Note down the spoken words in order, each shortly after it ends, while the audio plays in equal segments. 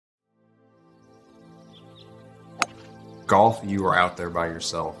golf, you are out there by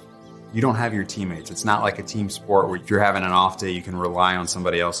yourself. You don't have your teammates. It's not like a team sport where if you're having an off day, you can rely on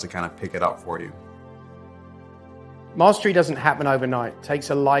somebody else to kind of pick it up for you. Mastery doesn't happen overnight. It takes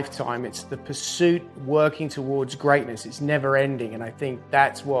a lifetime. It's the pursuit working towards greatness. It's never ending. And I think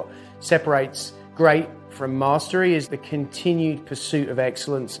that's what separates great from mastery, is the continued pursuit of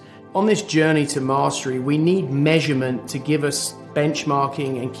excellence. On this journey to mastery, we need measurement to give us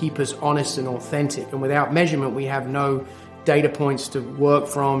benchmarking and keep us honest and authentic. And without measurement, we have no data points to work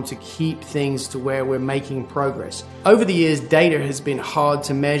from to keep things to where we're making progress. Over the years, data has been hard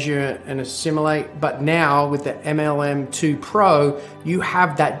to measure and assimilate, but now with the MLM2PRO, you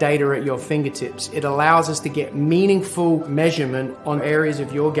have that data at your fingertips. It allows us to get meaningful measurement on areas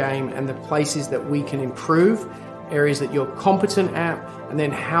of your game and the places that we can improve, areas that you're competent at, and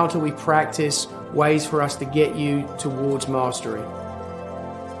then how do we practice ways for us to get you towards mastery.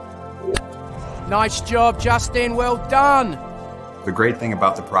 Nice job, Justin. Well done. The great thing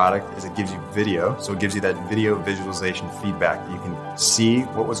about the product is it gives you video. So it gives you that video visualization feedback. You can see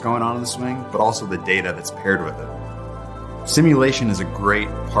what was going on in the swing, but also the data that's paired with it. Simulation is a great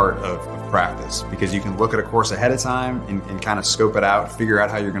part of practice because you can look at a course ahead of time and kind of scope it out, figure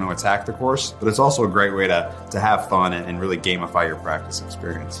out how you're going to attack the course. But it's also a great way to have fun and really gamify your practice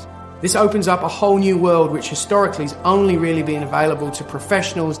experience. This opens up a whole new world which historically has only really been available to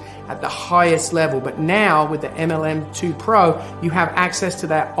professionals at the highest level. But now with the MLM2PRO, you have access to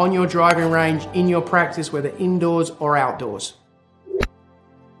that on your driving range, in your practice, whether indoors or outdoors.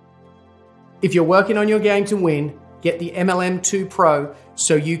 If you're working on your game to win, get the MLM2PRO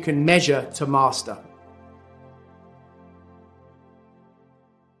so you can measure to master.